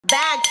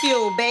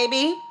Bagfuel,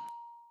 baby.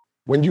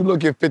 When you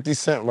look at 50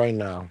 Cent right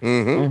now,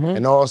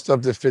 and all the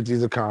stuff that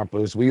 50's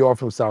accomplished, we all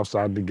from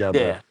Southside together.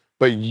 Yeah.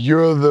 But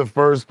you're the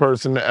first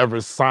person to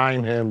ever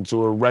sign him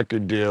to a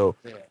record deal.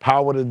 Yeah.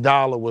 Power the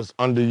Dollar was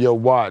under your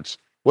watch.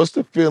 What's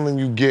the feeling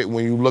you get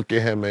when you look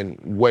at him and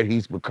what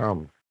he's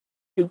become?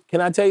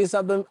 Can I tell you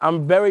something?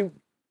 I'm very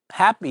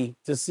happy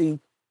to see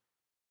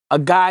a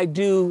guy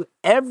do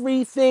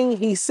everything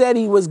he said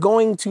he was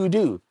going to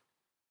do.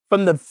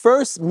 From the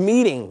first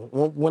meeting,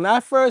 when I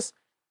first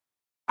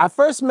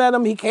met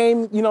him, he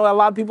came, you know, a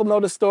lot of people know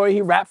the story.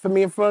 He rapped for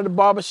me in front of the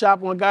barbershop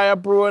when Guy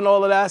Up Brewer and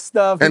all of that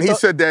stuff. And he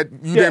said that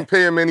you didn't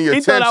pay him any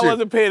attention. He thought I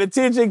wasn't paying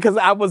attention because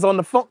I was on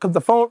the phone, because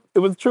the phone, it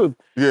was the truth.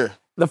 Yeah.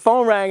 The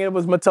phone rang and it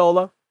was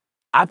Matola.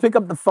 I pick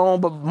up the phone,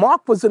 but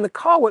Mark was in the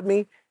car with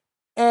me,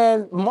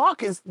 and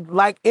Mark is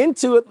like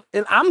into it,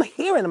 and I'm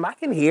hearing him. I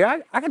can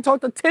hear. I can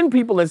talk to 10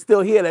 people and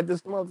still hear that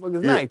this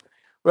motherfucker's nice,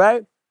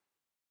 right?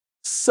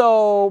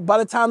 So by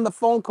the time the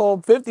phone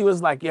called, 50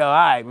 was like, yo, all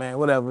right, man,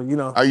 whatever, you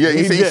know. Yeah,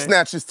 he said he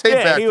snatched his tape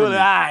back he from was you.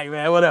 all right,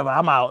 man, whatever,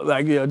 I'm out.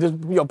 Like, you know, just,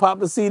 you know, pop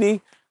the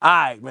CD. All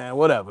right, man,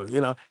 whatever, you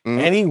know.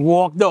 And he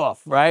walked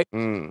off, right?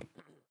 And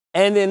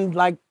then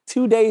like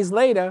 2 days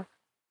later,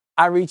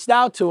 I reached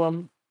out to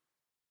him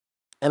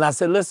and I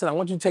said, listen, I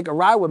want you to take a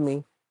ride with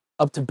me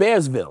up to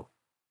Bearsville.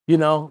 You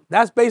know,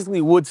 that's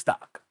basically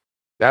Woodstock.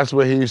 That's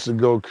where he used to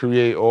go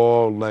create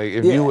all, like,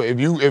 if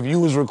you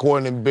was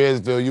recording in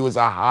Bearsville, you was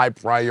a high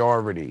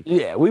priority.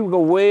 Yeah, we would go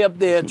way up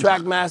there,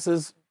 track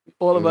masters,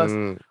 all of us.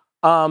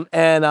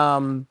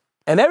 And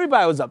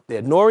everybody was up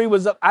there. Nori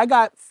was up. I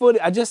got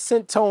footage. I just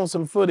sent Tone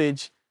some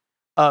footage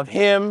of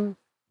him,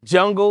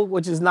 Jungle,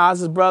 which is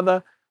Nas's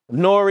brother,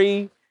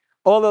 Nori,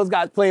 all those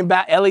guys playing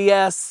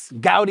LES,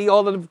 Gowdy,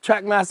 all of the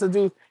track master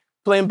dudes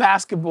playing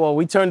basketball.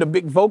 We turned a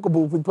big vocal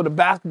booth. We put a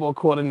basketball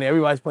court in there.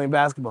 Everybody's playing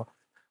basketball.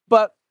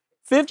 But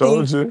 50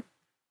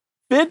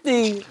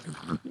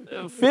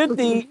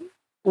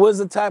 was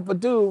the type of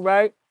dude,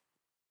 right?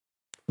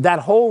 That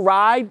whole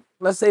ride,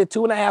 let's say a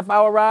 2.5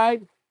 hour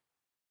ride,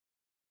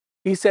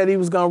 he said he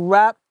was gonna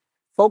rap,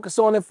 focus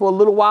on it for a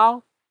little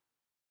while,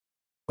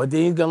 but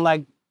then he's gonna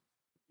like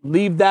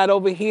leave that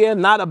over here,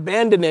 not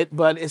abandon it,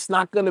 but it's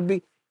not gonna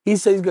be, he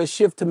said he's gonna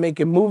shift to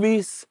making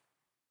movies,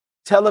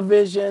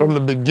 television. From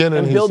the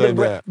beginning, he said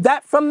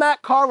that. From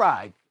that car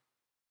ride.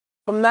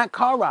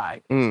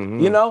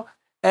 You know?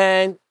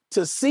 And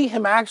to see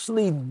him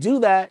actually do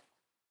that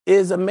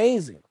is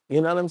amazing.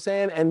 You know what I'm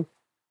saying? And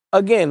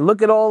again,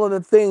 look at all of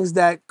the things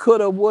that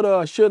coulda, woulda,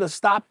 or shoulda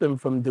stopped him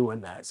from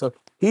doing that. So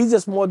he's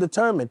just more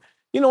determined.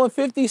 You know, when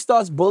 50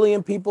 starts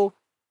bullying people,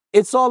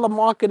 it's all a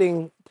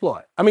marketing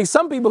ploy. I mean,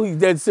 some people he's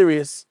dead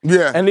serious.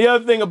 Yeah. And the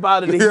other thing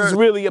about it, he's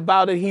really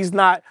about it. He's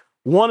not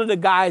one of the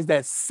guys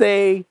that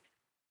say,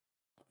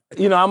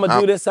 you know, I'm gonna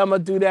do this, I'm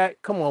gonna do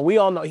that. Come on, we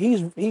all know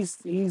he's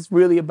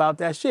really about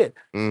that shit,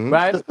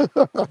 right?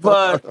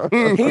 But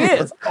he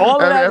is.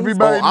 All of that.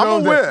 Everybody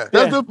knows aware.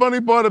 That's the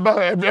funny part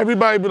about it.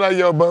 Everybody be like,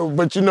 yo,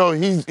 but you know,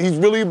 he's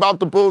really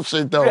about the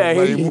bullshit though. Yeah,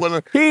 like, he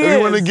want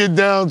to get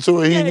down to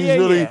it. He's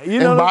really You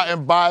know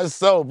and by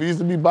himself. He used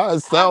to be by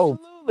himself.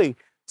 Absolutely.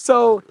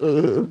 So,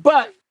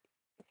 but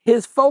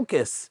his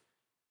focus.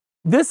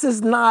 This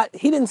is not.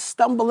 He didn't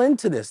stumble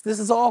into this. This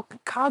is all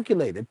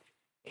calculated.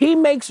 He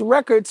makes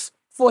records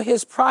for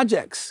his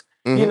projects,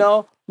 you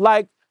know?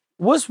 Like,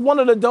 what's one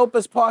of the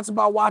dopest parts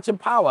about watching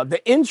Power?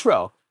 The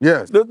intro.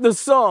 Yes. The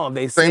song.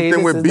 They say Same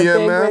thing with this is the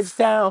big BMF. rich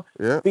town,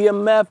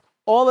 BMF,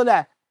 all of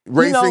that.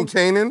 Racing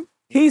Canaan.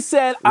 He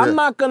said, I'm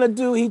not gonna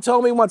do, he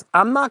told me once,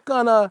 I'm not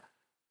gonna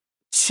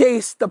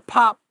chase the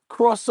pop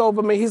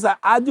crossover. Man, he's like,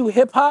 I do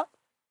hip hop,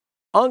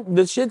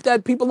 the shit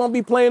that people don't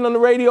be playing on the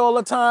radio all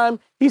the time.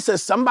 He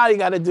says, somebody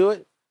gotta do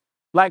it.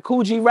 Like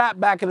Cool G Rap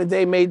back in the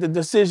day made the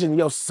decision,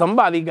 yo,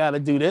 somebody gotta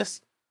do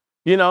this.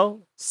 You know,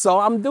 so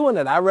I'm doing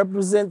it. I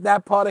represent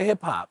that part of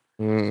hip hop.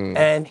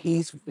 And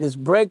his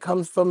bread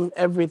comes from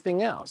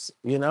everything else,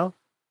 you know?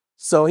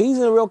 So he's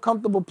in a real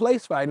comfortable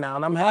place right now,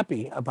 and I'm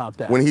happy about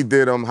that. When he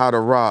did How to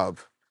Rob,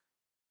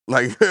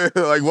 like,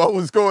 like what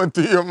was going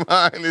through your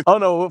mind? Oh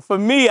no, for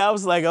me, I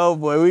was like, oh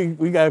boy,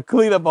 we got to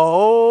clean up a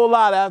whole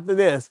lot after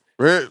this.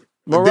 Really?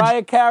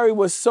 Mariah Carey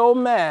was so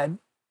mad.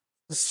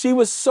 She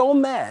was so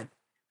mad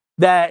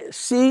that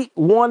she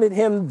wanted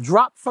him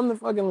dropped from the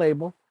fucking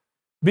label.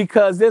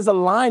 Because there's a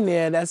line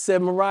there that said,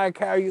 Mariah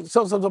Carey,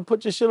 so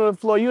put your shit on the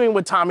floor. You ain't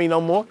with Tommy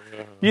no more,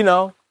 you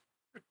know?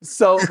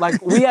 So,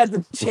 like, we had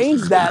to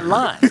change that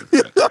line.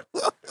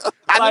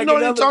 I didn't know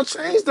that y'all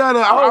changed that.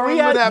 I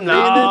remember that.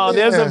 No,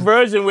 there's a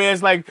version where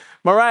it's like,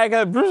 Mariah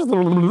Carey,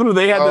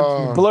 they had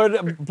to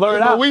blur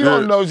it out. We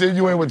all know that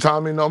you ain't with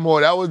Tommy no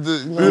more. That was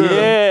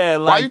the...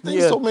 like, why you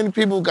think so many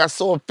people got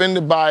so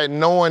offended by it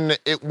knowing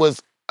that it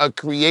was a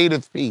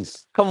creative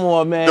piece? Come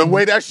on, man. The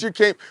way that shit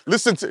came.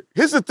 Listen,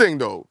 here's the thing,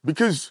 though,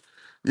 because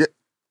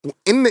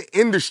in the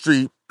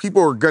industry,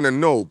 people are gonna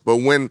know, but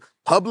when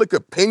public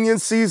opinion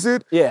sees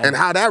it, and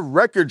how that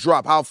record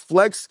dropped, how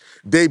Flex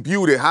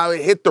debuted it, how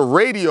it hit the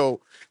radio,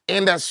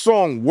 and that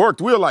song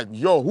worked, we were like,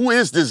 yo, who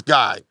is this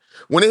guy?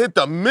 when it hit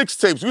the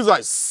mixtapes, we was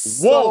like,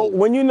 whoa. So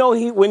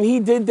when he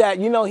did that,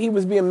 he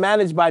was being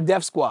managed by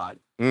Def Squad.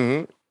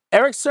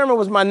 Eric Sermon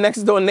was my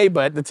next door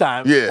neighbor at the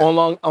time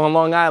on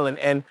Long Island.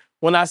 And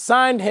when I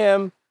signed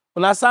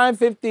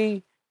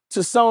 50 to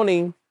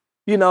Sony,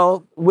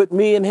 with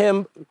me and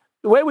him,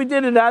 the way we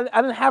did it, I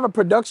didn't have a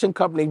production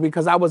company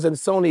because I was a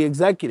Sony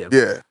executive.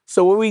 Yeah.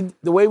 So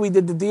the way we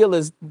did the deal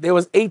is there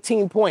was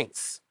 18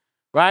 points,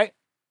 right?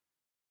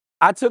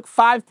 I took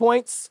 5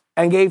 points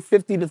and gave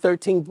 50 to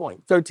 13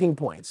 points.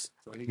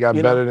 So he got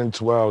better than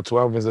 12.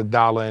 12 is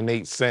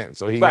 $1.08.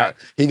 So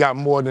he got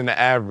more than the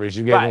average.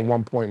 You gave him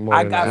 1 point more.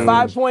 I got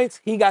 5 points.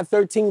 He got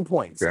 13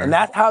 points, and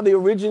that's how the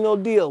original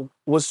deal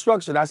was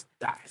structured. I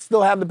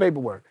still have the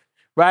paperwork,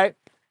 right?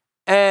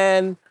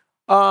 And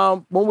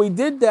when we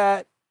did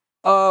that,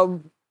 like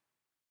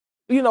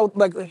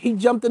he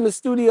jumped in the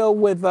studio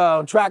with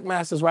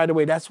Trackmasters right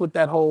away. That's what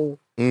that whole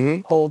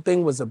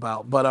thing was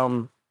about. But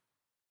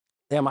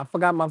damn, I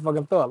forgot my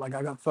fucking thought. Like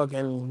I got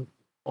fucking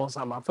on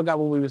something. I forgot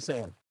what we were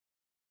saying.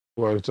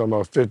 Well, we're talking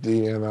about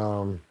 50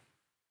 and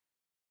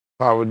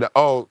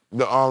the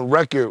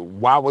record.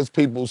 Why was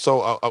people so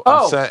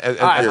upset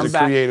at the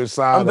creative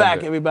side? I'm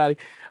back, everybody.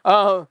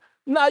 But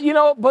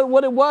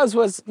what it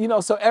was,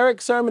 so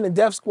Eric Sermon and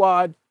Def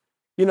Squad,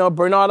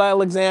 Bernard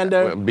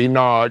Alexander.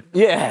 Bernard.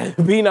 Yeah,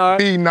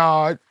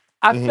 Bernard.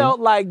 I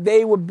felt like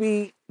they would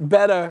be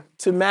better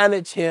to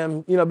manage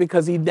him,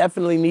 because he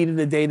definitely needed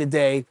a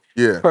day-to-day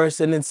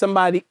person and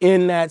somebody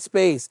in that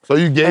space. So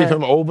you gave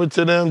him over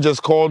to them,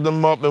 just called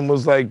them up and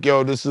was like,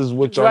 yo, this is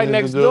what y'all need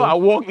next to do? door. I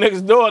walked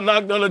next door,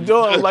 knocked on the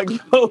door. I'm like,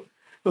 yo.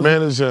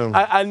 Manage him.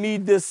 I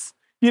need this,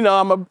 I'm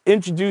going to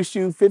introduce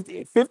you.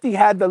 50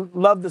 had to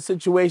love the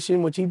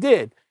situation, which he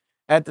did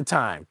at the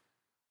time.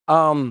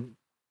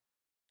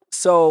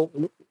 So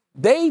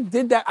they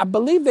did that. I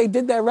believe they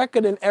did that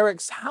record in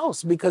Eric's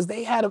house because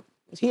he had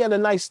a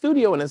nice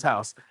studio in his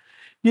house,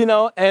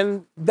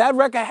 and that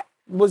record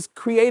was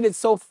created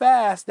so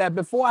fast that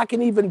before I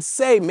can even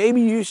say maybe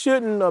you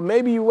shouldn't or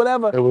maybe you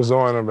whatever, it was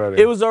on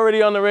already. It was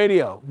already on the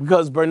radio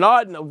because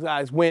Bernard and those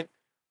guys went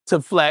to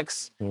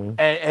Flex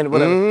and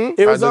whatever.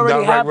 It was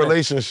already happened.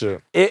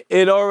 Relationship.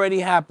 It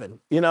already happened,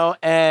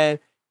 and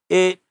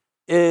it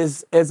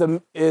is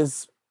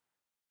as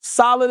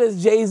solid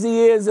as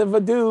Jay-Z is of a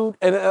dude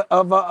and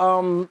of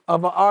an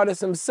artist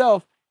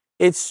himself.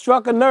 It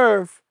struck a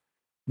nerve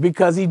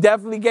because he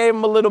definitely gave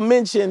him a little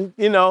mention,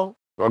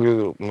 What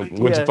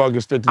the fuck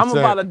is 50 Cent? I'm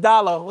about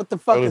 $1. What the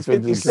fuck is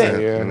 50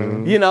 Cent?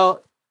 Yeah.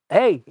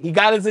 Hey, he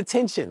got his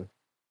attention.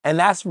 And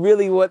that's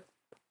really what,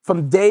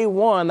 from day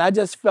one, I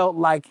just felt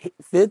like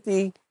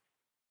 50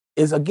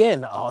 is, again,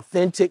 an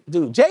authentic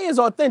dude. Jay is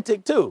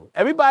authentic, too.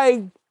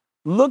 Everybody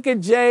look at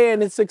Jay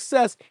and his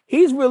success.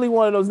 He's really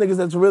one of those niggas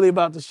that's really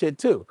about the shit,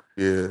 too.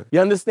 Yeah. You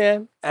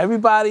understand?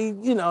 Everybody,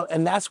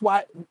 and that's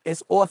why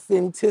it's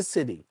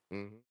authenticity.